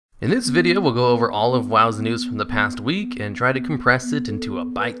In this video, we'll go over all of WoW's news from the past week and try to compress it into a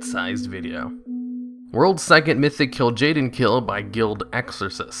bite-sized video. World's second Mythic Kil'jaeden kill by Guild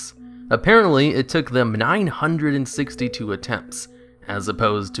Exorcists. Apparently, it took them 962 attempts, as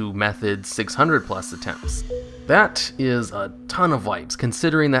opposed to Method's 600 plus attempts. That is a ton of wipes,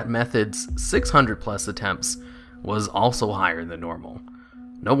 considering that Method's 600 plus attempts was also higher than normal.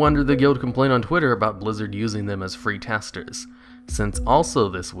 No wonder the guild complained on Twitter about Blizzard using them as free testers, since also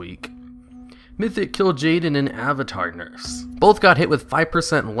this week, Mythic Kil'jaeden and Avatar nerfs. Both got hit with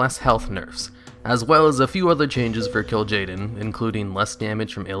 5% less health nerfs, as well as a few other changes for Kil'jaeden, including less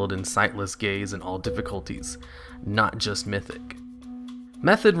damage from Illidan's Sightless Gaze in all difficulties, not just Mythic.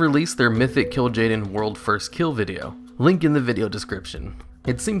 Method released their Mythic Kil'jaeden World First Kill video, link in the video description.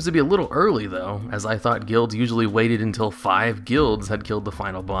 It seems to be a little early though, as I thought guilds usually waited until 5 guilds had killed the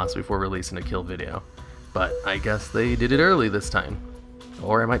final boss before releasing a kill video. But I guess they did it early this time.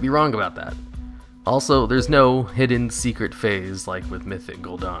 Or I might be wrong about that. Also, there's no hidden secret phase like with Mythic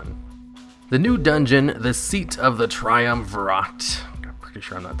Gul'dan. The new dungeon, the Seat of the Triumvirate, I'm pretty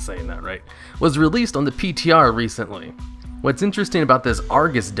sure I'm not saying that right, was released on the PTR recently. What's interesting about this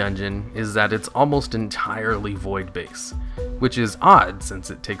Argus dungeon is that it's almost entirely void base, which is odd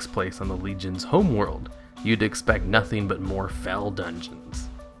since it takes place on the Legion's homeworld. You'd expect nothing but more fell dungeons.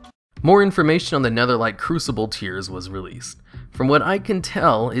 More information on the Netherlight Crucible tiers was released. From what I can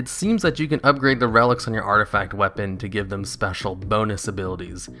tell, it seems that you can upgrade the relics on your artifact weapon to give them special bonus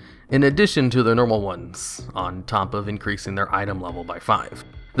abilities, in addition to their normal ones, on top of increasing their item level by 5.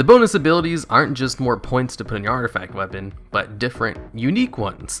 The bonus abilities aren't just more points to put in your artifact weapon, but different, unique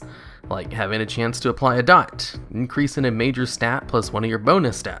ones, like having a chance to apply a dot, increasing a major stat plus one of your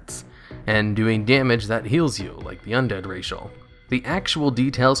bonus stats, and doing damage that heals you, like the Undead Racial. The actual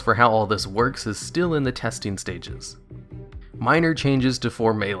details for how all this works is still in the testing stages. Minor changes to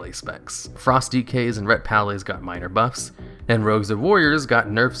 4 melee specs. Frost DKs and Ret Palets got minor buffs, and Rogues and Warriors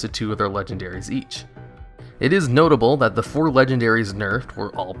got nerfs to 2 of their legendaries each. It is notable that the 4 legendaries nerfed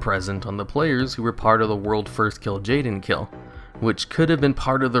were all present on the players who were part of the World First Kil'jaeden kill, which could have been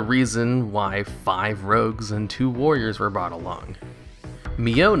part of the reason why 5 Rogues and 2 Warriors were brought along.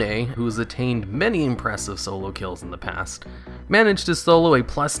 Mione, who has attained many impressive solo kills in the past, managed to solo a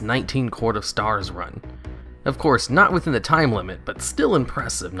plus 19 Court of Stars run. Of course, not within the time limit, but still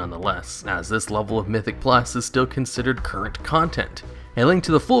impressive nonetheless, as this level of Mythic Plus is still considered current content. A link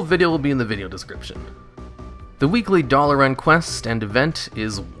to the full video will be in the video description. The weekly $run quest and event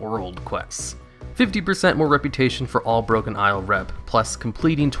is World Quests. 50% more reputation for all Broken Isle rep, plus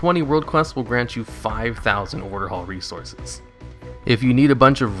completing 20 world quests will grant you 5,000 Order Hall resources. If you need a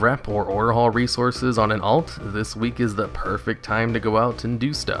bunch of rep or Order Hall resources on an alt, this week is the perfect time to go out and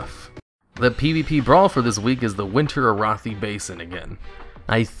do stuff. The PvP Brawl for this week is the Winter Arathi Basin again.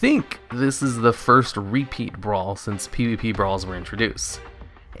 I think this is the first repeat Brawl since PvP Brawls were introduced.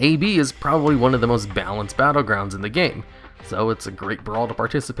 AB is probably one of the most balanced battlegrounds in the game, so it's a great brawl to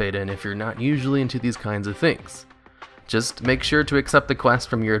participate in if you're not usually into these kinds of things. Just make sure to accept the quest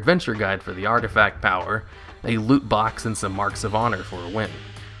from your adventure guide for the artifact power, a loot box, and some marks of honor for a win.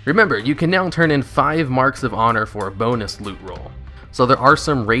 Remember, you can now turn in 5 marks of honor for a bonus loot roll, so there are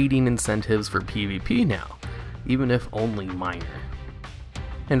some raiding incentives for PvP now, even if only minor.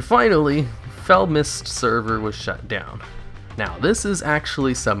 And finally, Felmyst server was shut down. Now, this is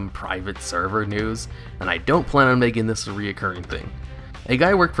actually some private server news, and I don't plan on making this a reoccurring thing. A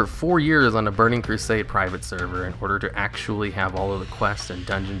guy worked for 4 years on a Burning Crusade private server in order to actually have all of the quests and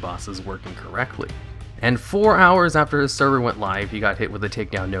dungeon bosses working correctly. And 4 hours after his server went live, he got hit with a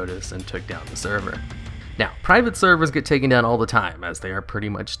takedown notice and took down the server. Now, private servers get taken down all the time, as they are pretty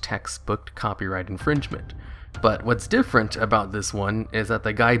much textbook copyright infringement. But what's different about this one is that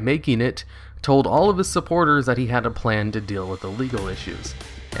the guy making it told all of his supporters that he had a plan to deal with the legal issues,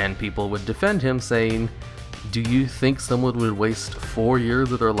 and people would defend him saying, "Do you think someone would waste 4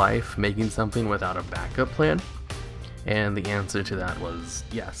 years of their life making something without a backup plan?" And the answer to that was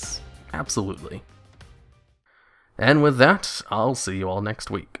yes, absolutely. And with that, I'll see you all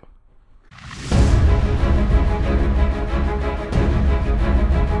next week.